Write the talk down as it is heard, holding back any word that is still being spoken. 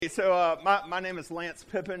So my name is Lance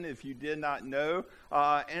Pippin, if you did not know,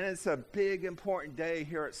 and it's a big, important day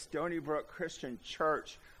here at Stony Brook Christian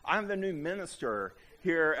Church. I'm the new minister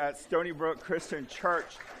here at Stony Brook Christian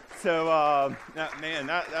Church, so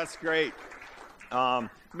that's great.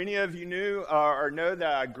 Many of you knew or know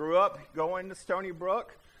that I grew up going to Stony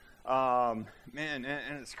Brook. And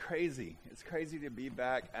it's crazy. It's crazy to be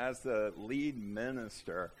back as the lead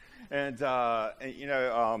minister. And I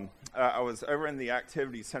was over in the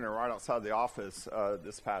activity center right outside the office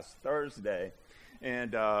this past Thursday.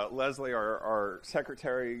 And Leslie, our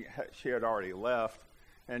secretary, she had already left.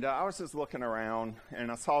 And I was just looking around,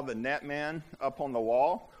 and I saw the net man up on the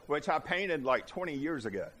wall, which I painted like 20 years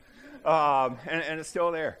ago. And it's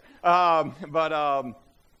still there.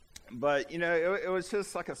 But, you know, it was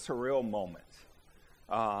just like a surreal moment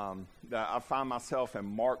that I find myself in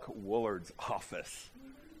Mark Woolard's office.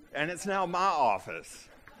 And it's now my office.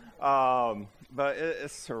 But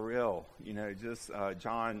it's surreal, you know, just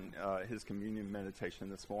John, his communion meditation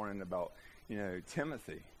this morning about, you know,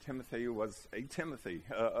 Timothy. Timothy was a Timothy.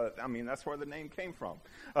 That's where the name came from,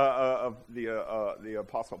 of the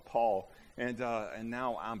Apostle Paul. And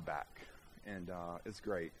now I'm back, and it's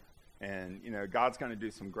great. And, you know, God's going to do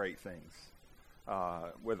some great things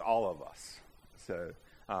with all of us. So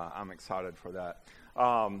I'm excited for that.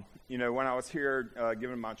 You know, when I was here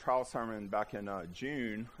giving my trial sermon back in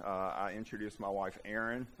June, I introduced my wife,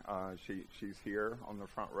 Erin. She's here on the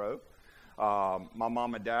front row. My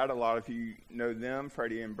mom and dad, a lot of you know them,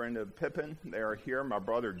 Freddie and Brenda Pippin. They are here. My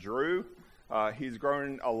brother, Drew. He's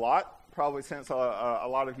grown a lot, probably since a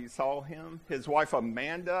lot of you saw him. His wife,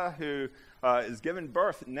 Amanda, who is giving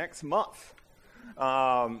birth next month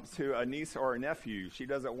to a niece or a nephew. She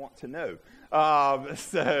doesn't want to know.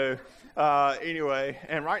 Anyway,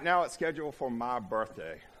 and right now it's scheduled for my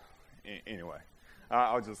birthday. Anyway,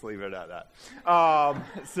 I'll just leave it at that.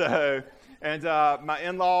 My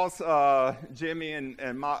in-laws, Jimmy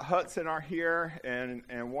and Mott Hudson are here,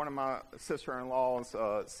 and one of my sister-in-laws,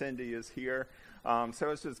 Cindy, is here. So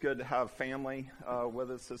it's just good to have family with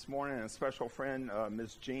us this morning, and a special friend,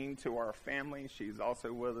 Ms. Jean, to our family. She's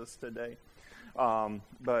also with us today.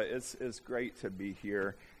 But it's great to be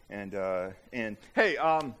here. And hey,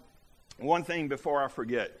 one thing before I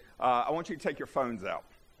forget, I want you to take your phones out.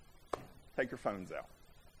 Take your phones out.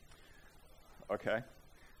 Okay?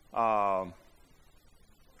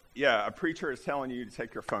 Yeah, a preacher is telling you to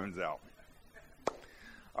take your phones out.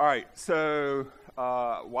 All right, so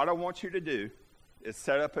what I want you to do is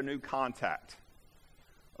set up a new contact.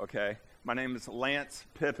 Okay? My name is Lance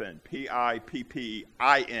Pippin, Pippin.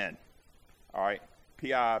 All right?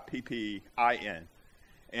 Pippin.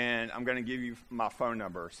 And I'm going to give you my phone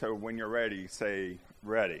number. So when you're ready, say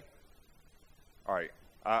ready. All right.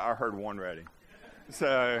 I heard one ready.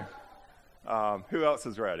 So who else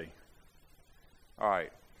is ready? All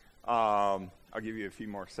right. I'll give you a few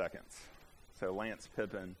more seconds. So Lance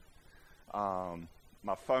Pippin.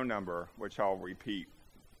 My phone number, which I'll repeat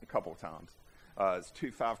a couple of times, is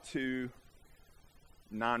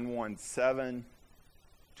 252-917-2490.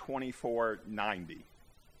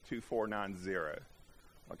 2490.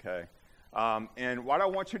 Okay? And what I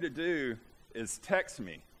want you to do is text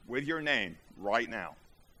me with your name right now.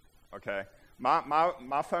 Okay?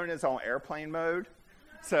 My phone is on airplane mode,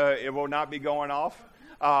 so it will not be going off.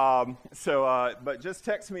 But just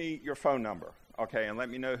text me your phone number, okay, and let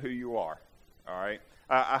me know who you are. All right?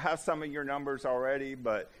 I have some of your numbers already,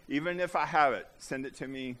 but even if I have it, send it to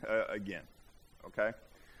me again. Okay?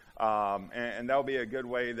 And that'll be a good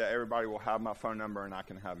way that everybody will have my phone number and I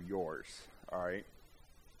can have yours. All right?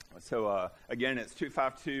 So, again, it's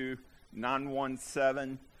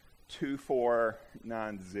 252-917-2490.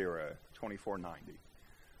 2490.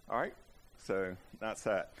 All right? So that's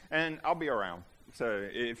that. And I'll be around. So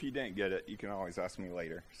if you didn't get it, you can always ask me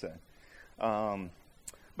later. So,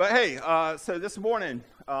 but hey, so this morning,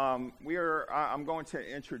 I'm going to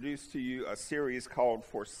introduce to you a series called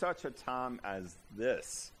For Such a Time as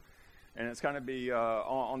This. And it's going to be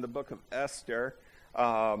on the book of Esther.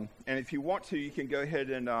 And if you want to, you can go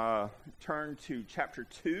ahead and turn to chapter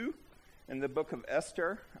 2 in the book of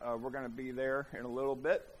Esther. We're going to be there in a little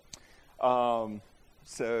bit.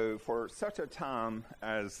 So for such a time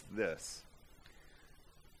as this.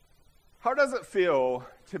 How does it feel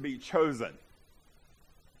to be chosen?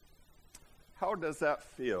 How does that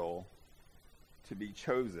feel to be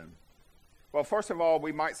chosen? Well, first of all,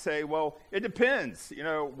 we might say, well, it depends. You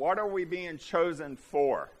know, what are we being chosen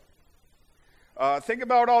for? Think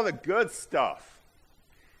about all the good stuff.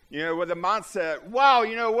 You know, with the mindset, wow,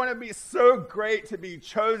 you know, wouldn't it be so great to be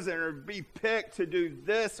chosen or be picked to do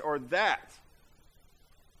this or that?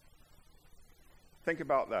 Think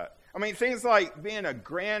about that. I mean, things like being a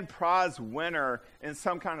grand prize winner in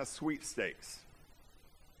some kind of sweepstakes.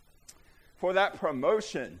 For that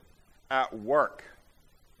promotion at work.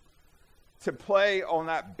 To play on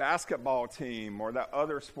that basketball team or that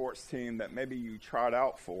other sports team that maybe you tried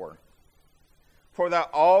out for. For that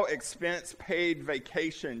all-expense paid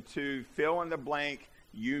vacation to fill in the blank,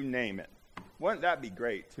 you name it. Wouldn't that be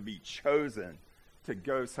great to be chosen to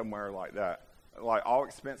go somewhere like that? Like all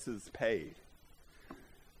expenses paid.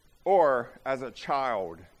 Or as a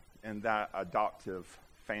child in that adoptive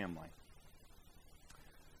family.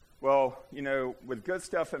 Well, you know, with good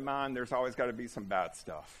stuff in mind, there's always got to be some bad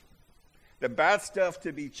stuff. The bad stuff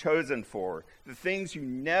to be chosen for, the things you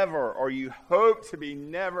never or you hope to be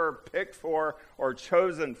never picked for or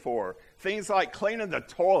chosen for. Things like cleaning the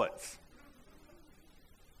toilets.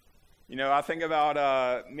 You know, I think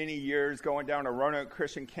about many years going down to Roanoke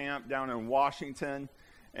Christian Camp down in Washington,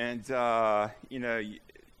 and, you know,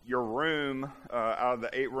 your room, out of the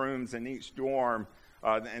 8 rooms in each dorm,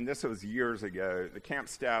 and this was years ago. The camp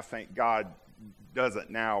staff, thank God, does it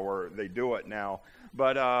now, or they do it now.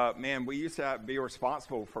 But, man, we used to be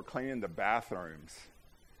responsible for cleaning the bathrooms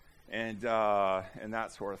and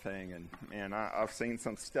that sort of thing. And, man, I've seen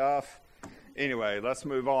some stuff. Anyway, let's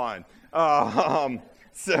move on.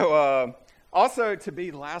 Also to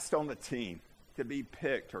be last on the team, to be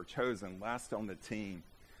picked or chosen last on the team.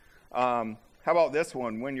 How about this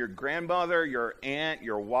one? When your grandmother, your aunt,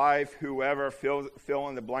 your wife, whoever, fill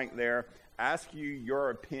in the blank there, ask you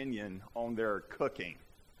your opinion on their cooking.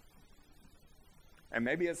 And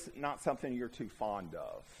maybe it's not something you're too fond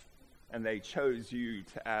of. And they chose you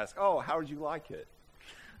to ask, oh, how did you like it?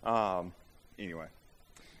 Anyway.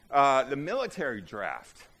 The military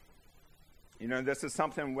draft. You know, this is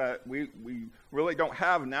something that we really don't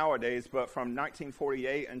have nowadays, but from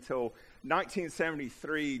 1948 until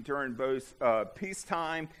 1973, during both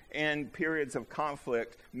peacetime and periods of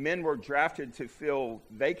conflict, men were drafted to fill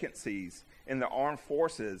vacancies in the armed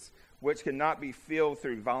forces, which could not be filled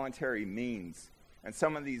through voluntary means. And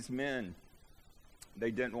some of these men,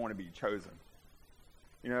 they didn't want to be chosen.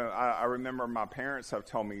 You know, I remember my parents have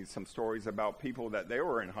told me some stories about people that they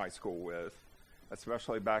were in high school with,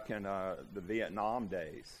 especially back in the Vietnam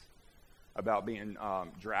days, about being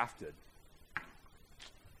drafted.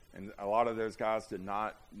 And a lot of those guys did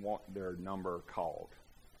not want their number called.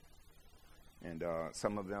 And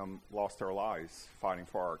some of them lost their lives fighting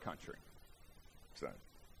for our country. So.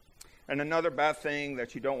 And another bad thing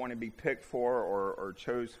that you don't want to be picked for or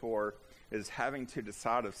chose for is having to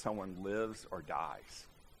decide if someone lives or dies.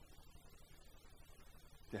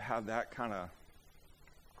 To have that kind of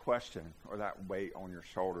question or that weight on your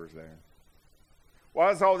shoulders there.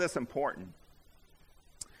 Why is all this important?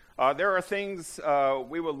 There are things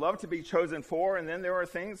we would love to be chosen for, and then there are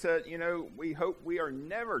things that, you know, we hope we are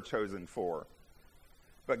never chosen for.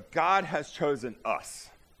 But God has chosen us.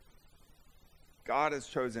 God has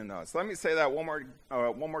chosen us. Let me say that one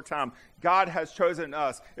more time. God has chosen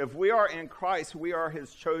us. If we are in Christ, we are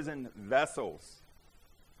his chosen vessels.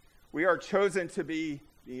 We are chosen to be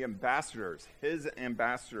the ambassadors, his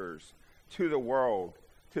ambassadors to the world,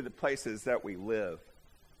 to the places that we live.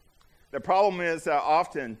 The problem is that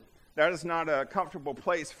often that is not a comfortable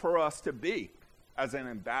place for us to be as an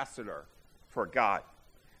ambassador for God.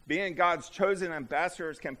 Being God's chosen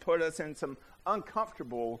ambassadors can put us in some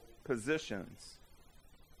uncomfortable positions.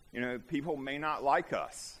 You know, people may not like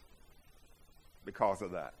us because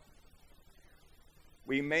of that.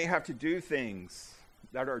 We may have to do things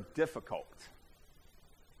that are difficult.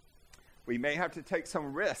 We may have to take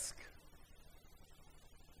some risk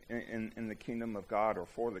in the kingdom of God or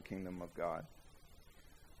for the kingdom of God.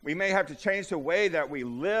 We may have to change the way that we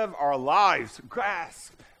live our lives.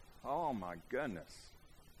 Grasp! Oh my goodness.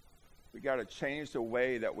 We got to change the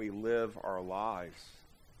way that we live our lives.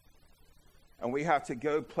 And we have to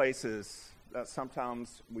go places that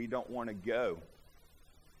sometimes we don't want to go.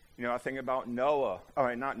 You know, I think about Noah.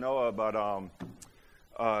 Not Noah,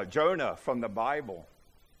 but Jonah from the Bible.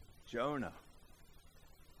 Jonah.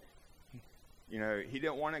 You know, he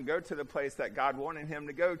didn't want to go to the place that God wanted him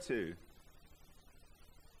to go to.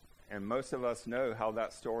 And most of us know how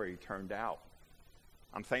that story turned out.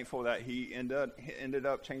 I'm thankful that he ended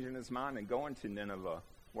up changing his mind and going to Nineveh,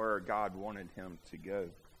 where God wanted him to go.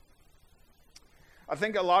 I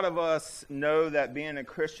think a lot of us know that being a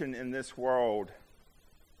Christian in this world,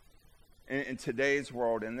 in today's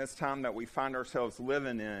world, in this time that we find ourselves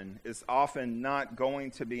living in, is often not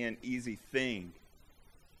going to be an easy thing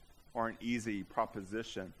or an easy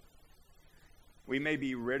proposition. We may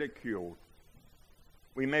be ridiculed.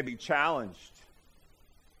 We may be challenged.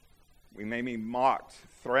 We may be mocked,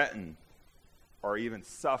 threatened, or even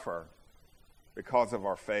suffer because of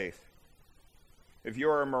our faith. If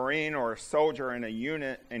you're a Marine or a soldier in a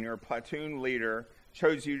unit and your platoon leader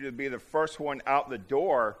chose you to be the first one out the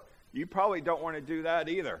door, you probably don't want to do that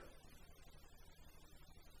either.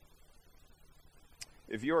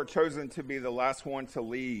 If you are chosen to be the last one to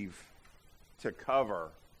leave to cover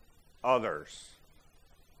others,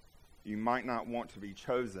 you might not want to be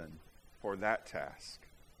chosen for that task.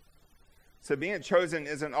 So being chosen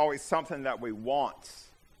isn't always something that we want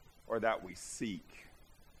or that we seek.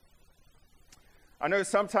 I know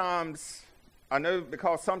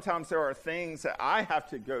because sometimes there are things that I have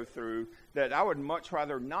to go through that I would much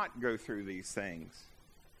rather not go through these things.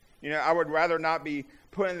 I would rather not be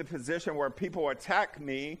put in the position where people attack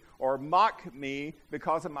me or mock me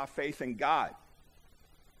because of my faith in God.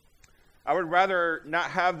 I would rather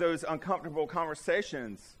not have those uncomfortable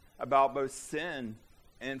conversations about both sin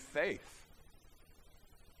and faith.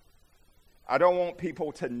 I don't want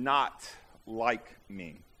people to not like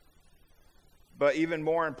me. But even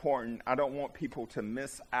more important, I don't want people to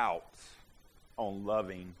miss out on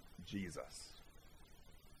loving Jesus.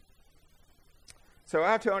 So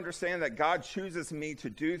I have to understand that God chooses me to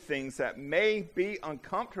do things that may be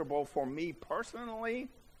uncomfortable for me personally,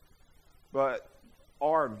 but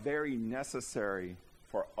are very necessary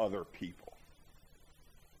for other people.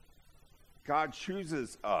 God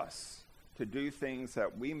chooses us to do things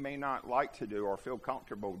that we may not like to do or feel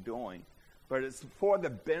comfortable doing, but it's for the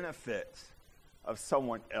benefit of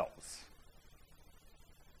someone else.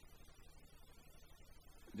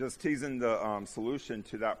 Just teasing the solution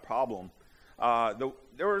to that problem.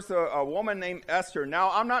 There was a woman named Esther. Now,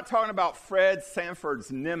 I'm not talking about Fred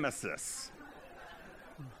Sanford's nemesis,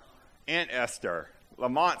 Aunt Esther,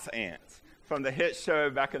 Lamont's aunt, from the hit show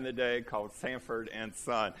back in the day called Sanford and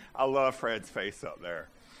Son. I love Fred's face up there.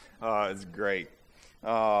 It's great.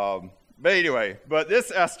 But anyway,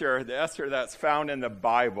 this Esther, the Esther that's found in the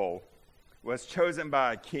Bible, was chosen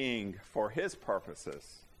by a king for his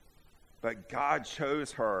purposes, but God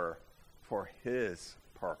chose her for his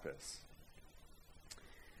purpose.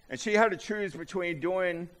 And she had to choose between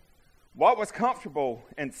doing what was comfortable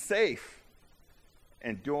and safe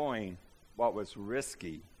and doing what was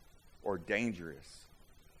risky or dangerous.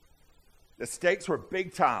 The stakes were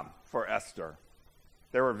big time for Esther.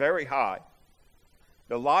 They were very high.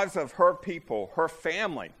 The lives of her people, her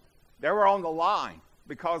family, they were on the line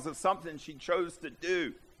because of something she chose to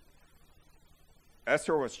do.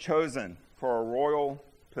 Esther was chosen for a royal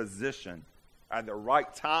position at the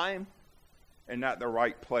right time and at the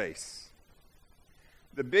right place.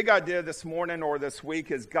 The big idea this morning or this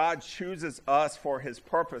week is God chooses us for his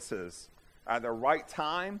purposes at the right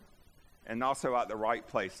time and also at the right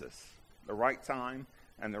places. The right time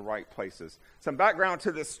and the right places. Some background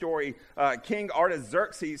to this story. King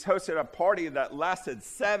Artaxerxes hosted a party that lasted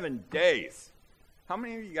 7 days. How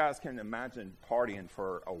many of you guys can imagine partying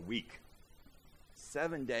for a week?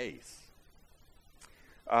 7 days.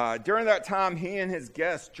 During that time, he and his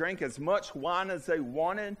guests drank as much wine as they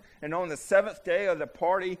wanted, and on the 7th day of the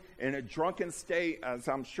party, in a drunken state, as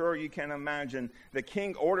I'm sure you can imagine, the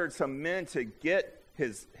king ordered some men to get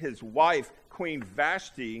his wife, Queen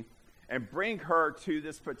Vashti, and bring her to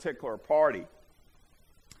this particular party.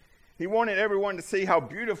 He wanted everyone to see how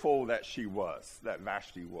beautiful that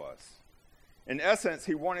Vashti was. In essence,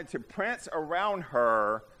 he wanted to prance around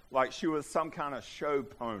her like she was some kind of show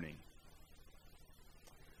pony.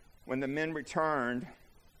 When the men returned,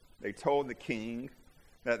 they told the king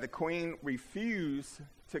that the queen refused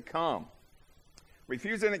to come.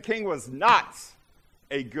 Refusing the king was not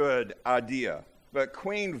a good idea. But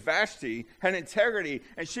Queen Vashti had integrity,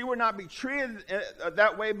 and she would not be treated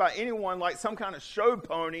that way by anyone like some kind of show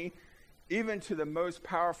pony, even to the most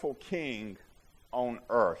powerful king on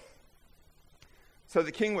earth. So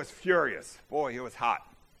the king was furious. Boy, it was hot.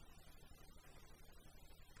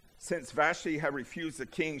 Since Vashti had refused the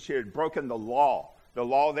king, she had broken the law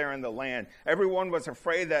there in the land. Everyone was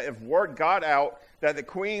afraid that if word got out that the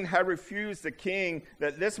queen had refused the king,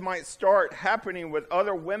 that this might start happening with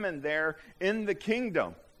other women there in the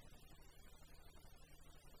kingdom.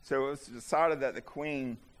 So it was decided that the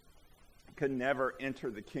queen could never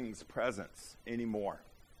enter the king's presence anymore.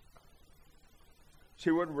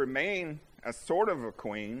 She would remain as sort of a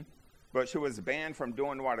queen, but she was banned from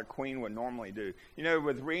doing what a queen would normally do. You know,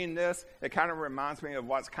 with reading this, it kind of reminds me of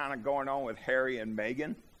what's kind of going on with Harry and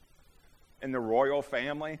Meghan in the royal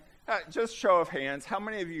family. Just show of hands, how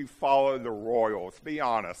many of you follow the royals? Be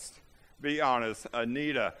honest. Be honest.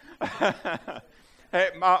 Anita. Hey,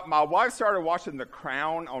 my wife started watching The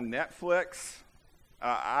Crown on Netflix.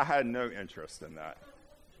 I had no interest in that.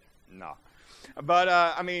 No.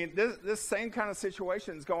 But, this same kind of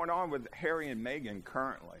situation is going on with Harry and Meghan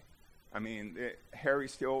currently. Harry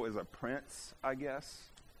still is a prince, I guess.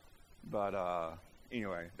 But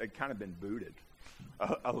anyway, they've kind of been booted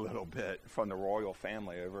a little bit from the royal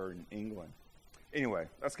family over in England. Anyway,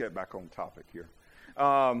 let's get back on topic here.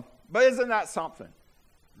 But isn't that something?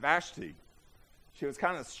 Vashti, she was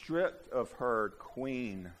kind of stripped of her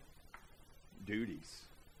queen duties.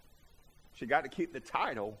 She got to keep the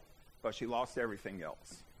title, but she lost everything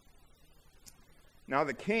else. Now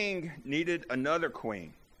the king needed another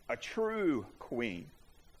queen, a true queen,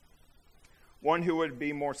 one who would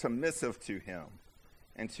be more submissive to him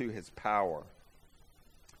and to his power.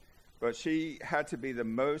 But she had to be the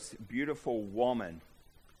most beautiful woman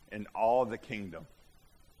in all the kingdom.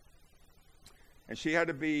 And she had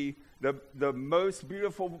to be the most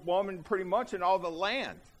beautiful woman pretty much in all the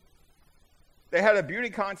land. They had a beauty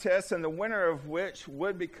contest, and the winner of which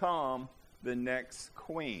would become the next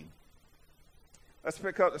queen. Let's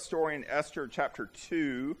pick up the story in Esther chapter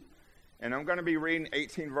 2. And I'm going to be reading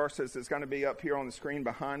 18 verses. It's going to be up here on the screen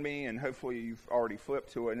behind me, and hopefully you've already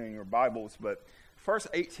flipped to it in your Bibles. But first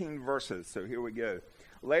 18 verses, so here we go.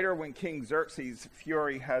 Later, when King Xerxes'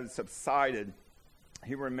 fury had subsided,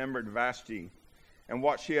 he remembered Vashti and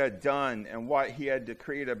what she had done and what he had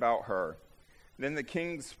decreed about her. Then the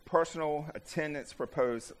king's personal attendants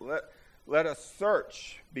proposed, let a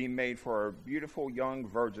search be made for beautiful young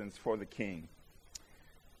virgins for the king.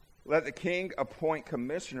 Let the king appoint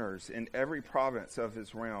commissioners in every province of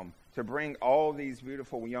his realm to bring all these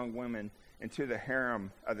beautiful young women into the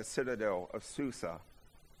harem of the citadel of Susa.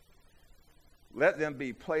 Let them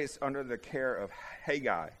be placed under the care of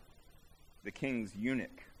Haggai, the king's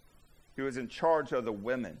eunuch, who is in charge of the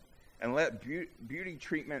women, and let beauty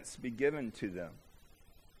treatments be given to them.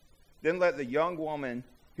 Then let the young woman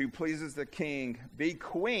who pleases the king be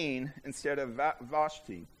queen instead of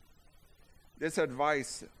Vashti. This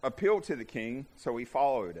advice appealed to the king, so he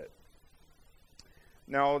followed it.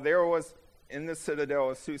 Now there was in the citadel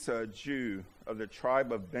of Susa a Jew of the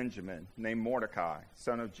tribe of Benjamin named Mordecai,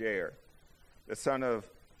 son of Jair, the son of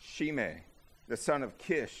Shimei, the son of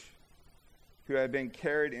Kish, who had been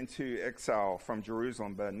carried into exile from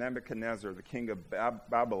Jerusalem by Nebuchadnezzar, the king of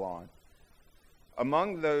Babylon.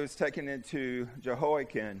 Among those taken into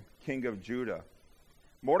Jehoiakim, king of Judah,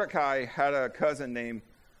 Mordecai had a cousin named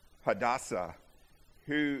Hadassah,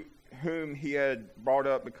 whom he had brought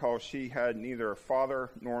up because she had neither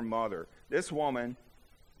father nor mother. This woman,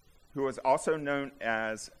 who was also known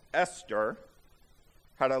as Esther,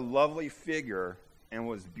 had a lovely figure and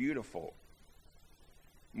was beautiful.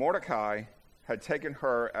 Mordecai had taken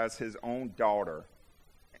her as his own daughter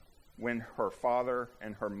when her father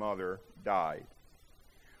and her mother died.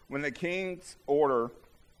 When the king's order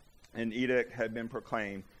and edict had been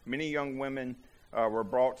proclaimed, many young women were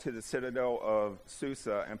brought to the citadel of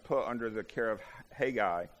Susa and put under the care of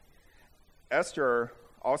Haggai. Esther,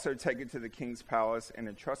 also taken to the king's palace and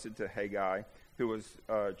entrusted to Haggai, who was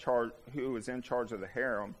in charge of the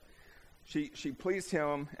harem, she pleased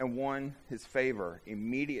him and won his favor.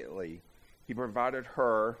 Immediately, he provided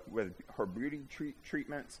her with her beauty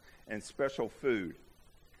treatments and special food.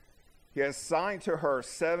 He assigned to her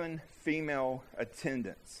 7 female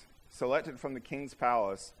attendants, selected from the king's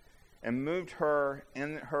palace, and moved her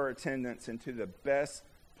and her attendants into the best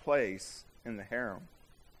place in the harem.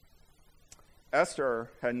 Esther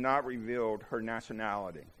had not revealed her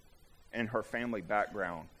nationality and her family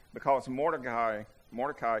background because Mordecai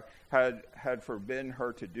had forbidden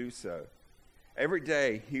her to do so. Every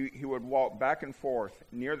day he would walk back and forth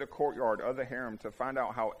near the courtyard of the harem to find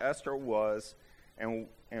out how Esther was and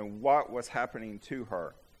what was happening to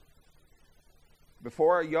her.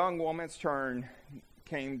 Before a young woman's turn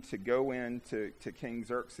came to go in to King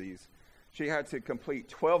Xerxes, she had to complete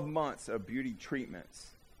 12 months of beauty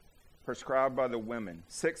treatments prescribed by the women,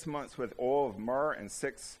 6 months with oil of myrrh and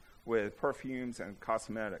 6 with perfumes and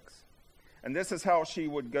cosmetics. And this is how she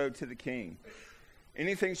would go to the king.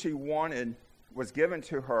 Anything she wanted was given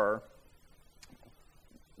to her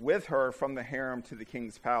with her from the harem to the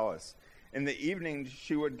king's palace. In the evening,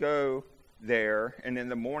 she would go there, and in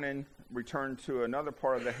the morning, return to another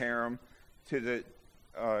part of the harem to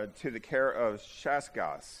the care of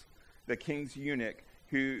Shashgaz, the king's eunuch,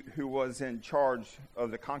 who was in charge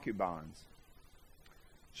of the concubines.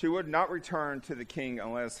 She would not return to the king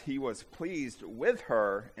unless he was pleased with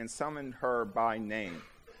her and summoned her by name.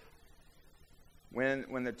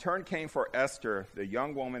 When the turn came for Esther, the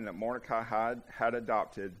young woman that Mordecai had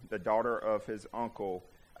adopted, the daughter of his uncle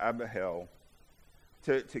Abihail,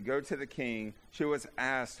 to go to the king, she was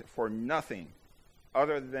asked for nothing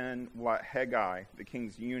other than what Haggai, the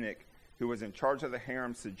king's eunuch, who was in charge of the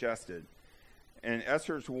harem, suggested. And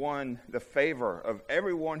Esther won the favor of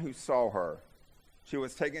everyone who saw her. She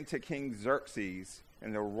was taken to King Xerxes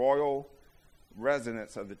in the royal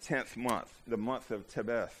residence of the 10th month, the month of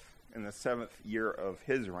Tebeth, in the 7th year of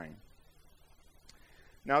his reign.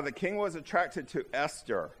 Now the king was attracted to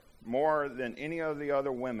Esther more than any of the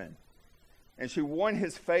other women, and she won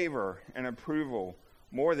his favor and approval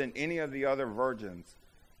more than any of the other virgins.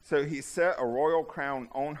 So he set a royal crown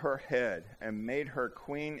on her head and made her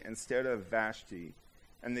queen instead of Vashti.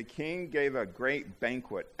 And the king gave a great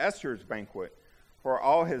banquet, Esther's banquet, for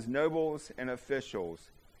all his nobles and officials.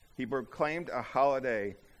 He proclaimed a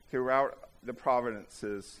holiday throughout the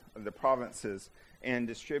provinces and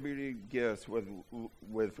distributed gifts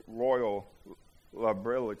with royal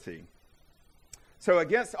liberality. So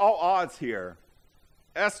against all odds here,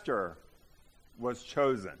 Esther was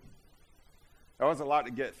chosen. That was a lot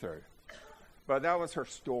to get through. But that was her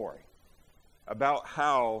story about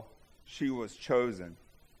how she was chosen.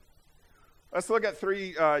 Let's look at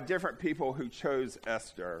three different people who chose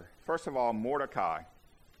Esther. First of all, Mordecai.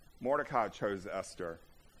 Mordecai chose Esther.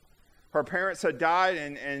 Her parents had died,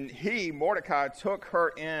 and he, Mordecai, took her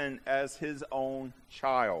in as his own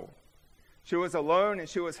child. She was alone and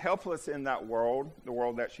she was helpless in that world, the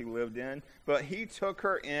world that she lived in, but he took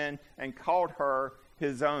her in and called her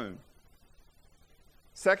his own.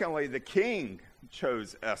 Secondly, the king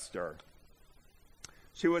chose Esther.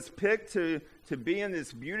 She was picked to be in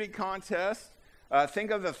this beauty contest.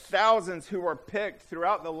 Think of the thousands who were picked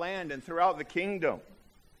throughout the land and throughout the kingdom.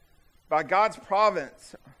 By God's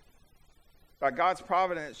providence,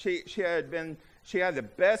 she had the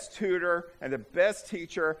best tutor and the best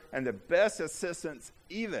teacher and the best assistants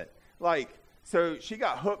even. So she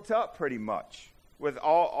got hooked up pretty much with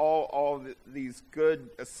all these good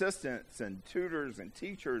assistants and tutors and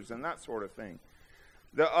teachers and that sort of thing.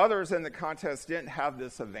 The others in the contest didn't have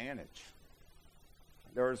this advantage.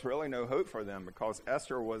 There was really no hope for them because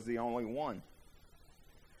Esther was the only one.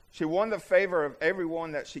 She won the favor of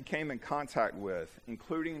everyone that she came in contact with,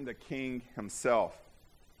 including the king himself.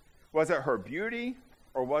 Was it her beauty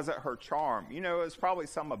or was it her charm? It was probably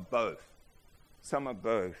some of both.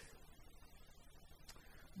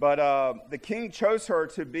 But the king chose her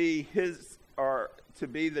to be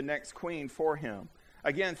the next queen for him.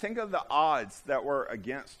 Again, think of the odds that were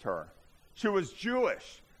against her. She was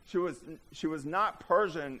Jewish. She was not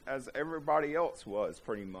Persian as everybody else was,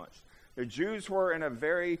 pretty much. The Jews were in a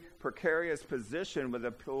very precarious position with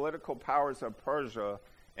the political powers of Persia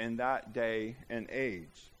in that day and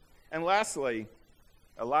age. And lastly,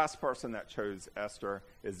 the last person that chose Esther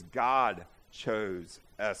is God chose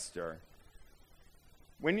Esther.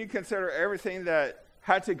 When you consider everything that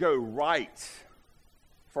had to go right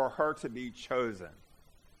for her to be chosen,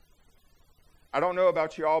 I don't know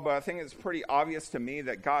about you all, but I think it's pretty obvious to me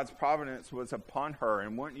that God's providence was upon her.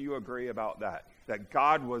 And wouldn't you agree about that? That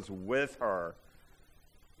God was with her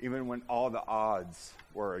even when all the odds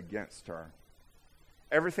were against her.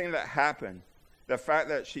 Everything that happened, the fact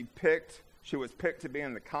that she was picked to be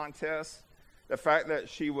in the contest, the fact that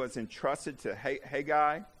she was entrusted to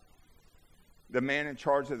Haggai, the man in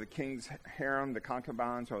charge of the king's harem, the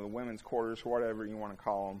concubines, or the women's quarters, whatever you want to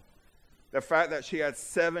call them, the fact that she had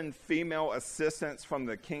 7 female assistants from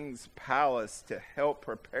the king's palace to help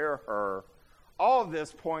prepare her, all of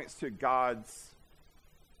this points to God's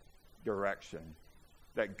direction.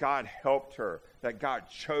 That God helped her, that God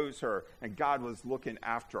chose her, and God was looking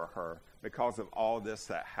after her because of all this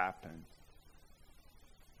that happened.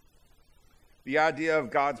 The idea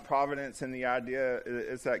of God's providence and the idea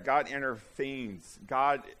is that God intervenes.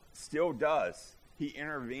 God still does. He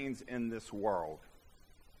intervenes in this world,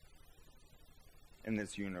 in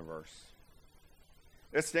this universe.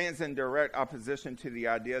 This stands in direct opposition to the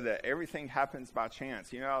idea that everything happens by chance.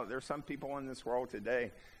 There's some people in this world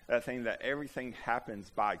today that think that everything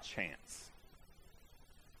happens by chance.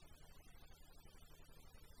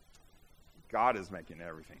 God is making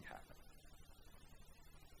everything happen.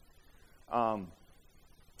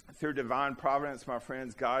 Through divine providence, my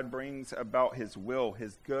friends, God brings about his will,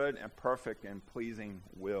 his good and perfect and pleasing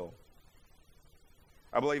will.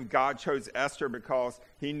 I believe God chose Esther because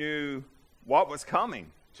he knew what was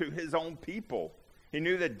coming to his own people. He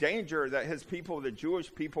knew the danger that his people, the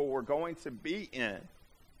Jewish people, were going to be in.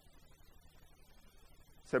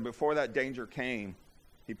 So before that danger came,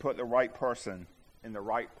 he put the right person in the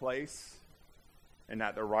right place and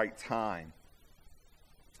at the right time.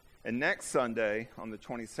 And next Sunday, on the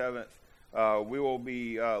 27th, we will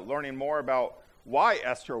be learning more about why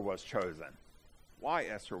Esther was chosen. Why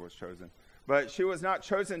Esther was chosen. But she was not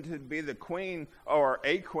chosen to be the queen or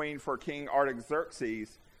a queen for King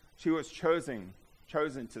Artaxerxes. She was chosen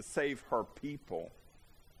to save her people.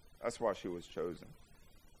 That's why she was chosen.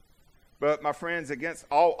 But my friends, against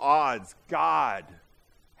all odds, God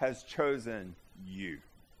has chosen you.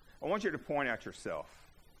 I want you to point at yourself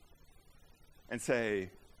and say,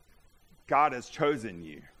 God has chosen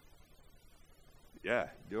you. Yeah,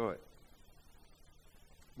 do it.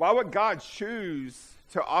 Why would God choose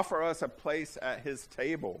to offer us a place at his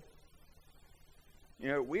table? You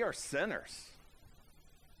know, we are sinners.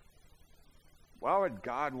 Why would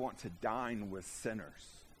God want to dine with sinners?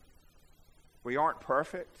 We aren't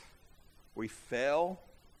perfect. We fail.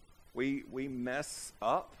 We mess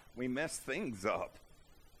up. We mess things up.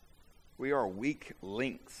 We are weak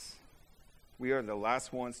links. We are the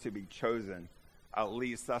last ones to be chosen. At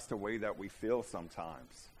least that's the way that we feel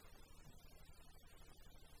sometimes.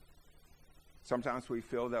 Sometimes we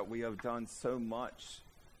feel that we have done so much.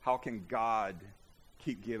 How can God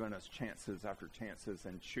keep giving us chances after chances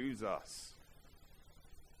and choose us?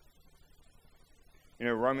 You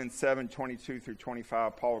know, Romans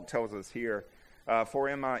 7:22-25, Paul tells us here, for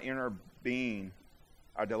in my inner being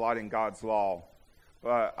I delight in God's law,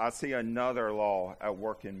 but I see another law at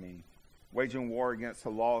work in me, waging war against the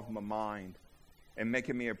law of my mind and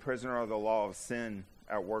making me a prisoner of the law of sin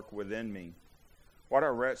at work within me. What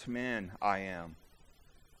a wretched man I am.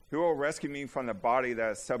 Who will rescue me from the body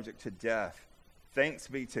that is subject to death? Thanks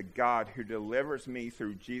be to God who delivers me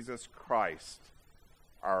through Jesus Christ,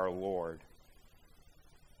 our Lord.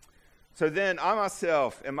 So then, I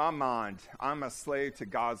myself, in my mind, I'm a slave to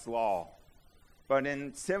God's law, but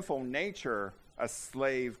in sinful nature, a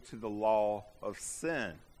slave to the law of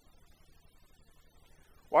sin.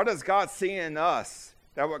 What does God see in us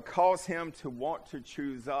that would cause him to want to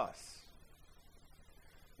choose us?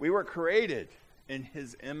 We were created in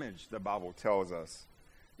his image, the Bible tells us.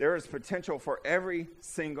 There is potential for every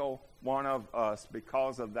single one of us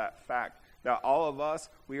because of that fact that all of us,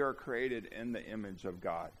 we are created in the image of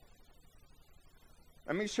God.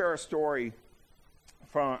 Let me share a story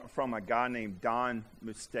from a guy named Don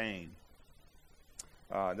Mustaine.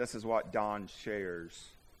 This is what Don shares.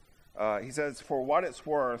 He says, for what it's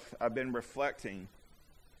worth, I've been reflecting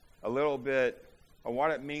a little bit on what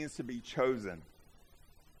it means to be chosen.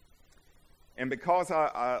 And because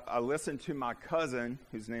I listened to my cousin,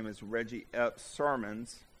 whose name is Reggie Epps'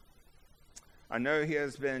 sermons, I know he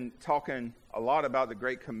has been talking a lot about the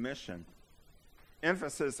Great Commission.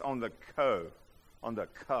 Emphasis on the on the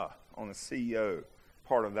CO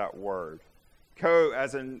part of that word. Co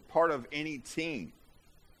as in part of any team.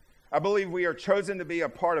 I believe we are chosen to be a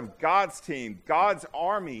part of God's team, God's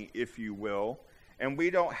army, if you will, and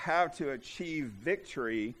we don't have to achieve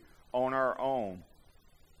victory on our own.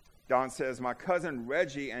 Don says, my cousin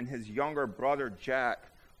Reggie and his younger brother Jack,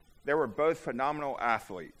 they were both phenomenal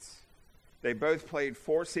athletes. They both played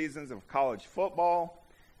 4 seasons of college football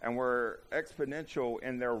and were exponential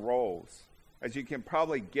in their roles. As you can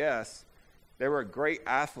probably guess, they were great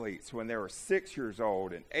athletes when they were 6 years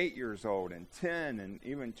old and 8 years old and 10 and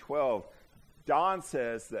even 12. Don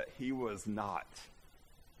says that he was not.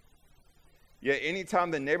 Yet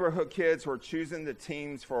anytime the neighborhood kids were choosing the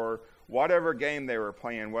teams for whatever game they were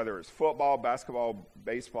playing, whether it's football, basketball,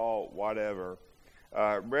 baseball, whatever,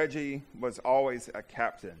 Reggie was always a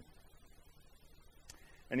captain.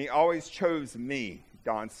 And he always chose me,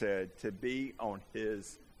 Don said, to be on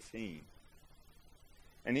his team.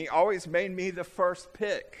 And he always made me the first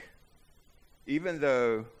pick, even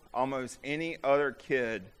though almost any other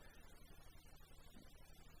kid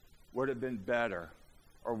would have been better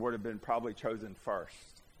or would have been probably chosen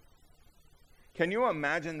first. Can you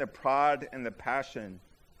imagine the pride and the passion,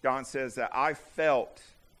 Don says, that I felt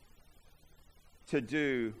to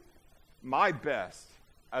do my best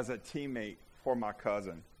as a teammate for my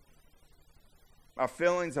cousin? My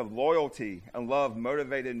feelings of loyalty and love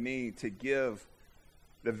motivated me to give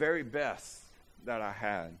the very best that I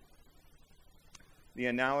had. The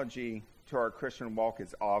analogy to our Christian walk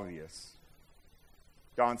is obvious.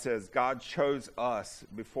 Don says, God chose us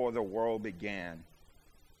before the world began,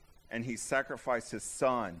 and he sacrificed his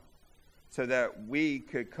son so that we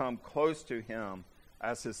could come close to him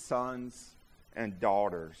as his sons and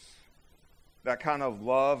daughters. That kind of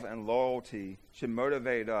love and loyalty should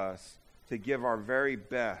motivate us to give our very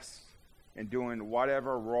best in doing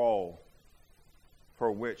whatever role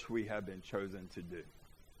for which we have been chosen to do.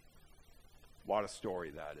 What a story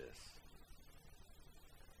that is.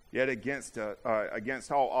 Yet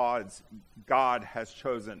against all odds, God has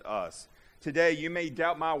chosen us. Today, you may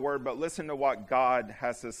doubt my word, but listen to what God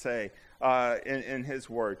has to say in his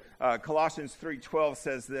word. Colossians 3:12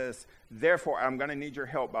 says this, therefore, I'm going to need your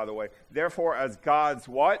help, by the way. Therefore, as God's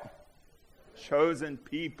what? chosen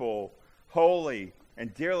people, holy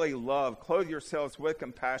and dearly loved. Clothe yourselves with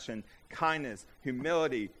compassion, kindness,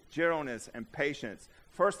 humility, gentleness, and patience.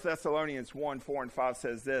 1 Thessalonians 1, 4 and 5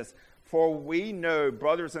 says this, for we know,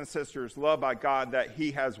 brothers and sisters, loved by God, that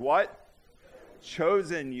he has what?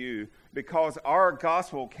 Chosen you, because our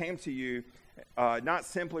gospel came to you not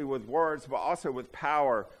simply with words, but also with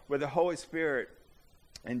power, with the Holy Spirit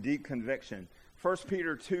and deep conviction. 1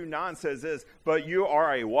 Peter 2, 9 says this, but you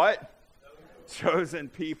are a what? Chosen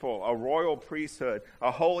people, a royal priesthood,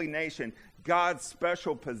 a holy nation, God's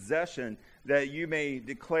special possession, that you may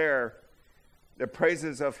declare the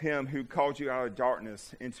praises of him who called you out of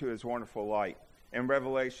darkness into his wonderful light. And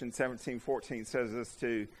Revelation 17:14 says this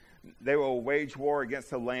too, they will wage war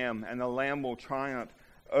against the Lamb, and the Lamb will triumph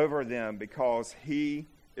over them, because he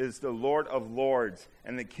is the Lord of lords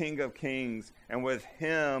and the King of kings, and with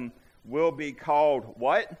him will be called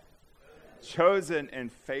what? Chosen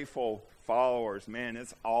and faithful followers. Man,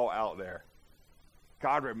 it's all out there.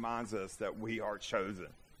 God reminds us that we are chosen.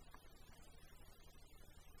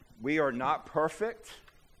 We are not perfect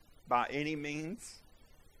by any means.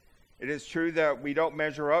 It is true that we don't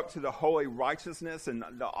measure up to the holy righteousness and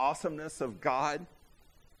the awesomeness of God,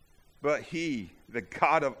 but he, the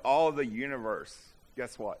God of all the universe,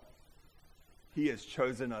 guess what? He has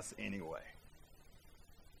chosen us anyway.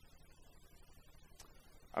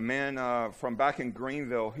 A man from back in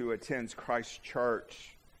Greenville who attends Christ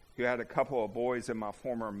Church, who had a couple of boys in my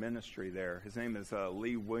former ministry there. His name is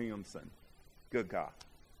Lee Williamson. Good guy.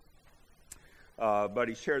 But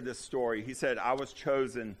he shared this story. He said, I was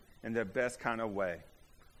chosen in the best kind of way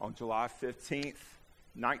on July 15th,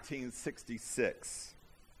 1966.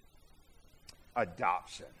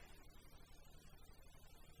 Adoption.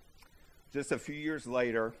 Just a few years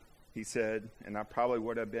later, he said, and I probably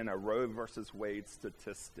would have been a Roe versus Wade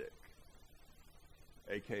statistic,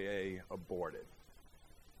 aka aborted.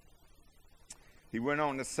 He went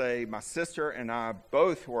on to say, my sister and I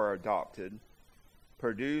both were adopted,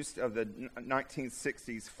 produced of the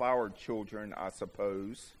 1960s flowered children, I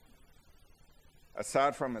suppose.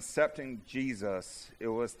 Aside from accepting Jesus, it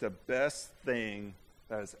was the best thing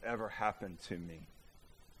that has ever happened to me.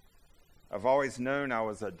 I've always known I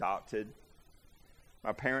was adopted.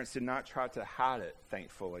 My parents did not try to hide it,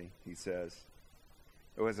 thankfully, he says.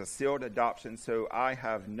 It was a sealed adoption, so I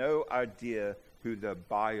have no idea who the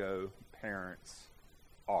bio parents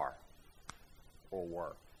are or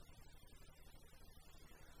were.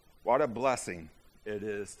 What a blessing it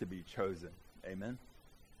is to be chosen. Amen.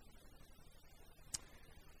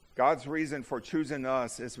 God's reason for choosing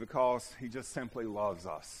us is because he just simply loves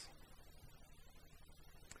us.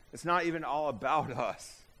 It's not even all about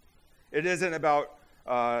us. It isn't about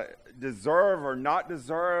deserve or not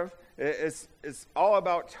deserve. It's all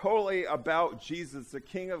about, totally about Jesus, the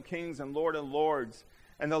King of Kings and Lord of Lords,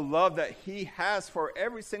 and the love that he has for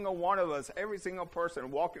every single one of us, every single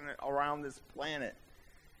person walking around this planet.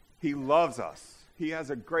 He loves us. He has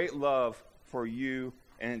a great love for you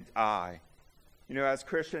and I. You know, as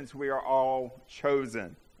Christians, we are all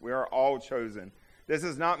chosen. We are all chosen. This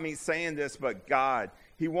is not me saying this, but God.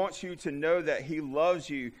 He wants you to know that he loves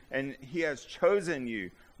you and he has chosen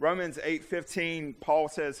you. Romans 8:15, Paul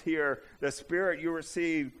says here, the spirit you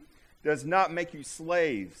receive does not make you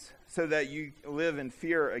slaves so that you live in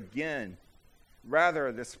fear again.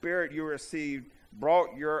 Rather, the spirit you received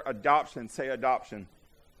brought your adoption, say adoption,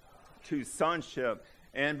 to sonship,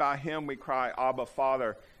 and by him we cry, Abba,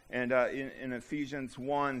 Father. And in Ephesians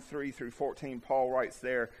 1:3-14, Paul writes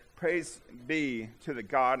there, praise be to the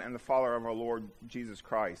God and the Father of our Lord Jesus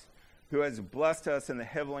Christ, who has blessed us in the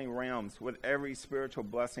heavenly realms with every spiritual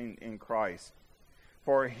blessing in Christ.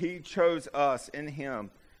 For he chose us in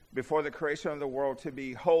him before the creation of the world to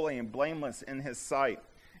be holy and blameless in his sight.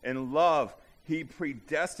 In love, he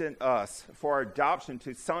predestined us for adoption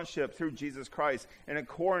to sonship through Jesus Christ in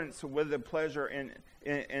accordance with the pleasure in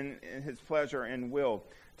his pleasure and will,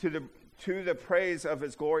 to the praise of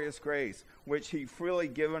his glorious grace, which he freely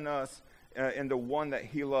given us in the one that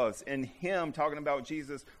he loves. In him, talking about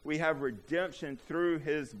Jesus, we have redemption through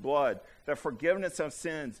his blood, the forgiveness of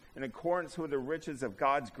sins in accordance with the riches of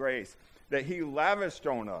God's grace that he lavished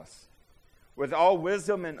on us. With all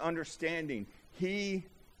wisdom and understanding, he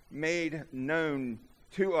made known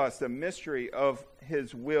to us the mystery of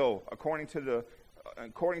his will according to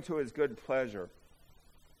his good pleasure,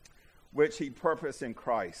 which he purposed in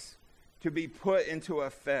Christ, to be put into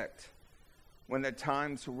effect when the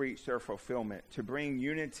times reach their fulfillment, to bring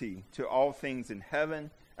unity to all things in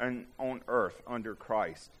heaven and on earth under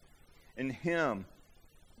Christ. In him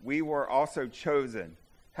we were also chosen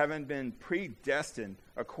having been predestined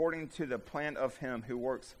according to the plan of him who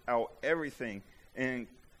works out everything in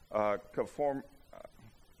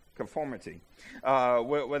conformity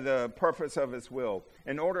with the purpose of his will,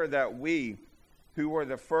 in order that we, who were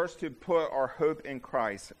the first to put our hope in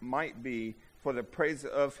Christ, might be for the praise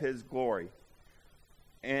of his glory.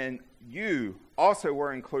 And you also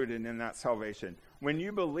were included in that salvation. When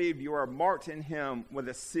you believe, you are marked in him with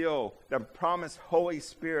a seal, the promised Holy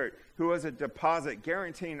Spirit, who is a deposit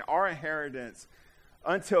guaranteeing our inheritance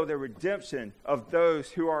until the redemption of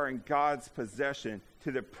those who are in God's possession,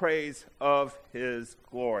 to the praise of his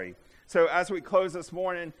glory. So as we close this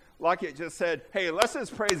morning, like it just said, hey, let's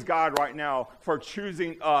just praise God right now for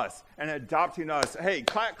choosing us and adopting us. Hey,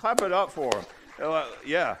 clap it up for him.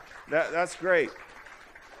 Yeah, that's great.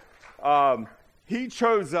 He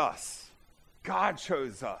chose us. God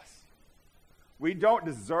chose us. We don't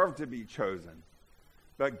deserve to be chosen,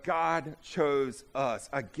 but God chose us.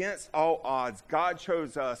 Against all odds, God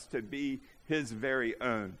chose us to be his very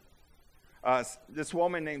own. This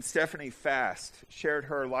woman named Stephanie Fast shared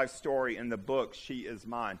her life story in the book, She Is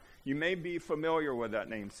Mine. You may be familiar with that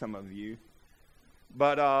name, some of you.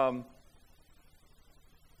 But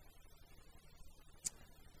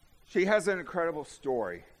she has an incredible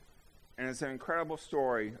story. And it's an incredible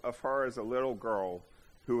story of her as a little girl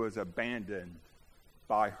who was abandoned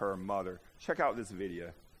by her mother. Check out this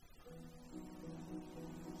video.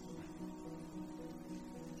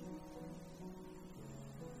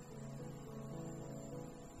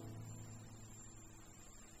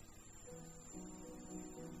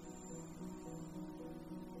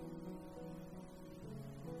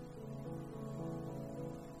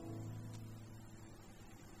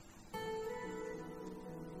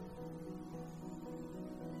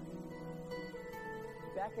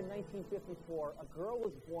 Back in 1954, a girl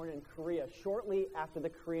was born in Korea shortly after the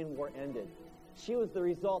Korean War ended. She was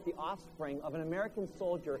the offspring of an American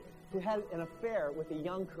soldier who had an affair with a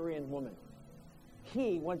young Korean woman.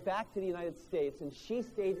 He went back to the United States, and she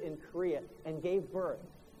stayed in Korea and gave birth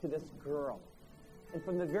to this girl. And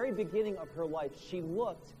from the very beginning of her life, she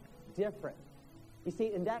looked different. You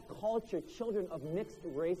see, in that culture, children of mixed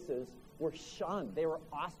races were shunned. They were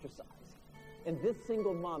ostracized. And this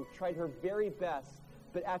single mom tried her very best.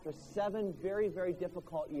 But after 7 very, very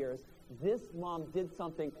difficult years, this mom did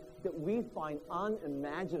something that we find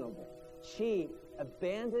unimaginable. She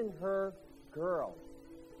abandoned her girl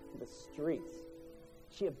in the streets.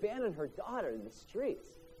 She abandoned her daughter in the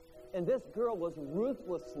streets. And this girl was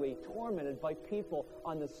ruthlessly tormented by people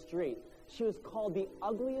on the street. She was called the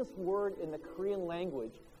ugliest word in the Korean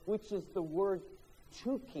language, which is the word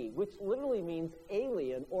chuki, which literally means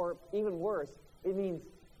alien, or even worse, it means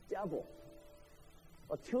devil.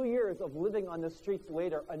 Well, 2 years of living on the streets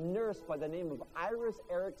later, a nurse by the name of Iris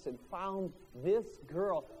Erickson found this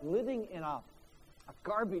girl living in a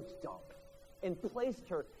garbage dump and placed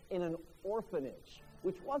her in an orphanage,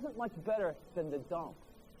 which wasn't much better than the dump.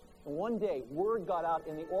 And one day, word got out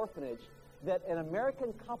in the orphanage that an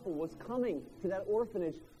American couple was coming to that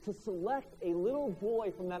orphanage to select a little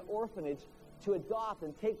boy from that orphanage to adopt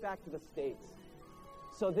and take back to the States.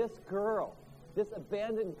 So this girl, this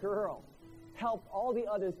abandoned girl, helped all the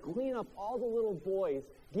others clean up all the little boys,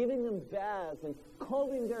 giving them baths and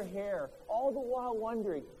combing their hair, all the while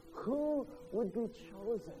wondering who would be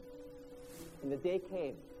chosen. And the day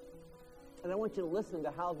came. And I want you to listen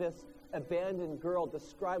to how this abandoned girl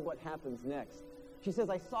described what happens next. She says,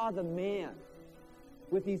 I saw the man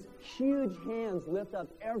with these huge hands lift up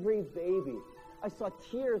every baby. I saw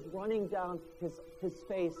tears running down his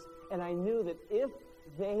face, and I knew that if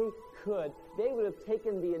they could, they would have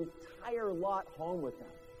taken the entire lot home with them.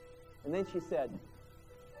 And then she said,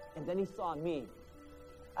 and then he saw me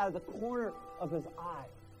out of the corner of his eye.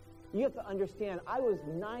 You have to understand, I was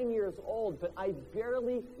 9 years old, but I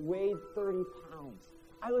barely weighed 30 pounds.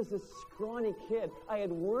 I was this scrawny kid. I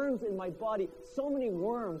had worms in my body, so many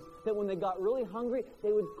worms that when they got really hungry,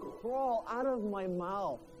 they would crawl out of my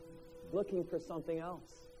mouth looking for something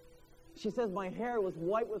else. She says my hair was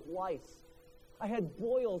white with lice. I had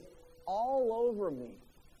boils all over me.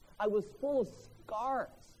 I was full of scars.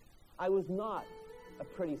 I was not a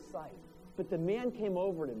pretty sight. But the man came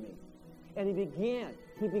over to me, and he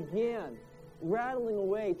began rattling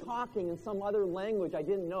away, talking in some other language I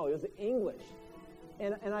didn't know. It was English.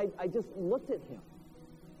 And I just looked at him.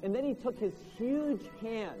 And then he took his huge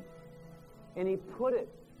hand, and he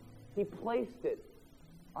placed it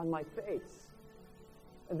on my face.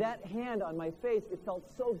 And that hand on my face, it felt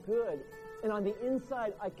so good. And on the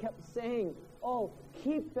inside, I kept saying, oh,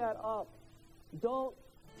 keep that up. Don't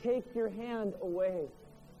take your hand away.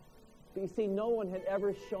 But you see, no one had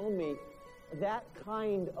ever shown me that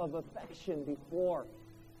kind of affection before.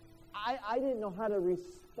 I didn't know how to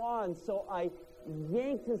respond, so I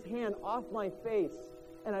yanked his hand off my face,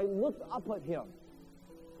 and I looked up at him,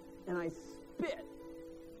 and I spit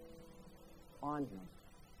on him.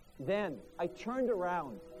 Then I turned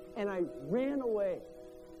around, and I ran away.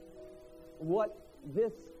 What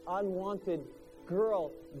this unwanted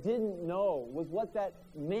girl didn't know was what that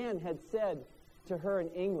man had said to her in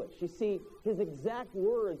English. You see, his exact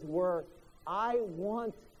words were, "I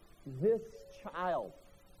want this child.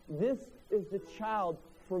 This is the child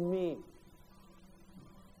for me."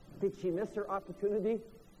 Did she miss her opportunity?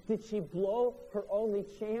 Did she blow her only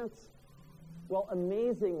chance? Well,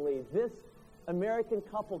 amazingly, this American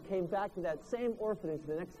couple came back to that same orphanage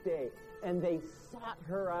the next day, and they sought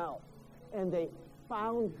her out, and they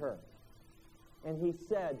found her. And he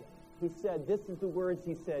said, this is the words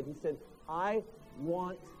he said. He said, "I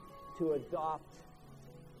want to adopt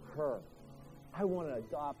her. I want to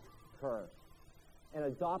adopt her." And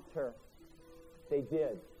adopt her, they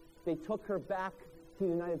did. They took her back to the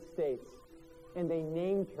United States, and they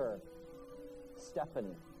named her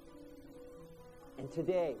Stephanie. And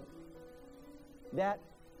today, that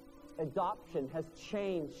adoption has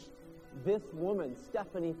changed this woman,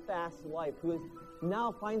 Stephanie Fast's life, who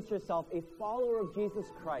now finds herself a follower of Jesus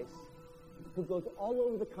Christ, who goes all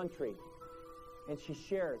over the country, and she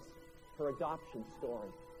shares her adoption story.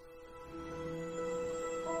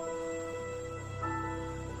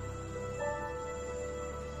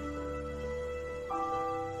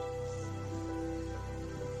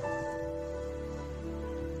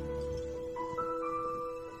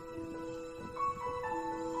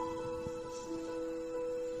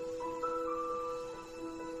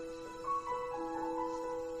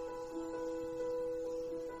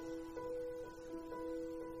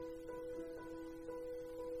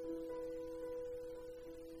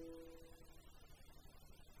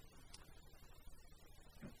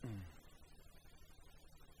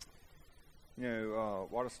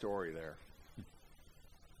 What a story there.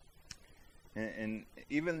 And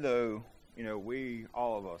even though,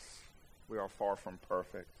 all of us, we are far from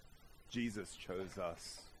perfect, Jesus chose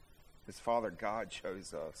us. His Father God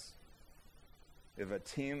chose us. If a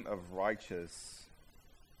team of righteous,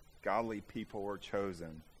 godly people were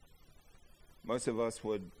chosen, most of us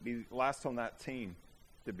would be last on that team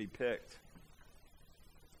to be picked.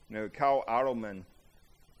 Kyle Idleman,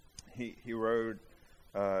 he wrote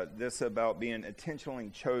this about being intentionally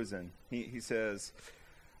chosen. He says,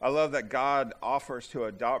 "I love that God offers to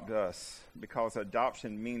adopt us because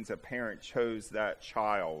adoption means a parent chose that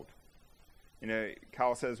child."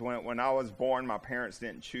 Kyle says, when I was born, my parents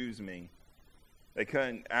didn't choose me. They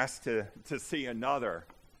couldn't ask to see another.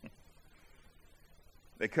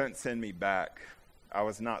 They couldn't send me back. I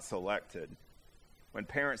was not selected. When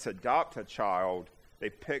parents adopt a child, they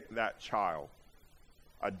pick that child.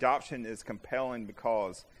 Adoption is compelling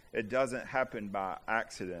because it doesn't happen by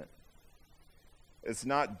accident. It's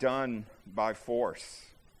not done by force,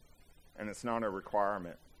 and it's not a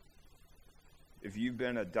requirement. If you've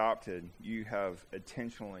been adopted, you have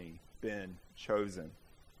intentionally been chosen.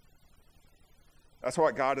 That's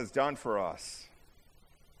what God has done for us,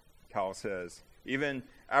 Kyle says, even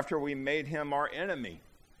after we made him our enemy.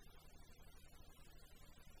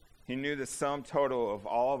 He knew the sum total of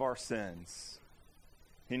all of our sins.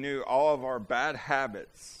 He knew all of our bad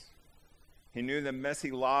habits. He knew the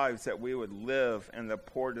messy lives that we would live and the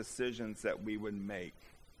poor decisions that we would make.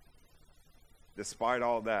 Despite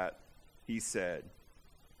all that, he said,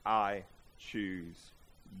 "I choose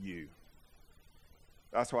you."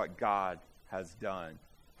 That's what God has done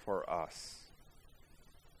for us.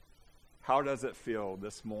 How does it feel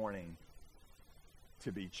this morning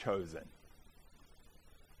to be chosen?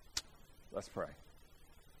 Let's pray.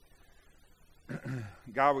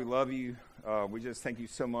 God, we love you. We just thank you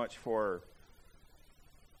so much for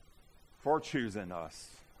choosing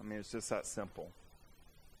us. It's just that simple.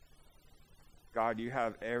 God, you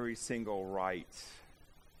have every single right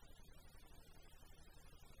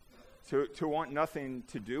to want nothing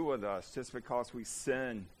to do with us just because we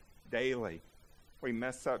sin daily. We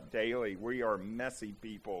mess up daily. We are messy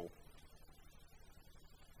people.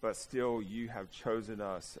 But still, you have chosen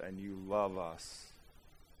us and you love us.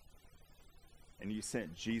 And you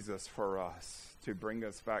sent Jesus for us to bring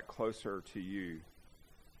us back closer to you.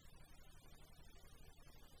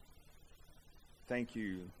 Thank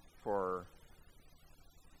you for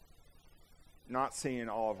not seeing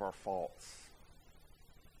all of our faults,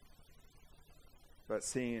 but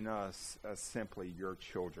seeing us as simply your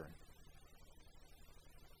children.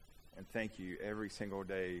 And thank you every single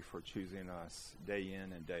day for choosing us day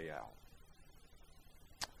in and day out.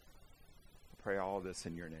 pray all this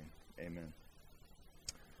in your name. Amen.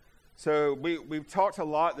 So we've talked a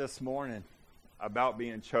lot this morning about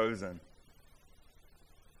being chosen.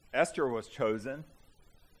 Esther was chosen,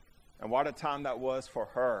 and what a time that was for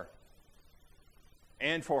her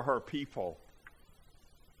and for her people.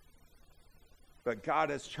 But God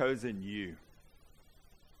has chosen you.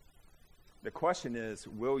 The question is,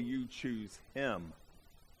 will you choose him?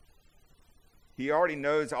 He already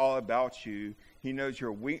knows all about you. He knows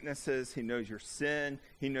your weaknesses. He knows your sin.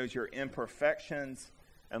 He knows your imperfections.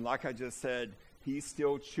 And like I just said, he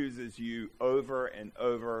still chooses you over and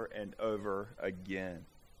over and over again.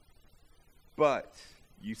 But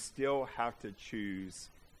you still have to choose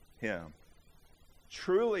him.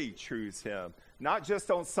 Truly choose him. Not just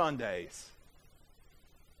on Sundays,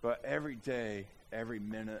 but every day, every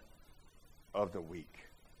minute of the week.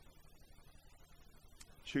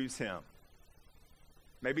 Choose him.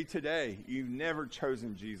 Maybe today you've never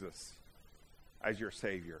chosen Jesus as your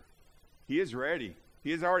Savior. He is ready.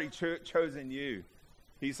 He has already chosen you.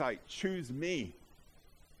 He's like, choose me.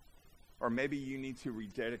 Or maybe you need to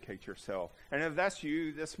rededicate yourself. And if that's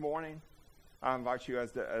you this morning, I invite you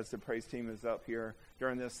as the praise team is up here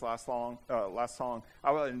during this last song,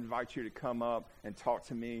 I will invite you to come up and talk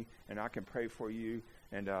to me, and I can pray for you,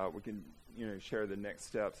 and we can share the next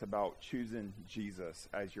steps about choosing Jesus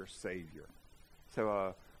as your Savior.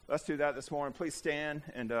 So let's do that this morning. Please stand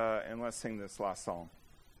and let's sing this last song.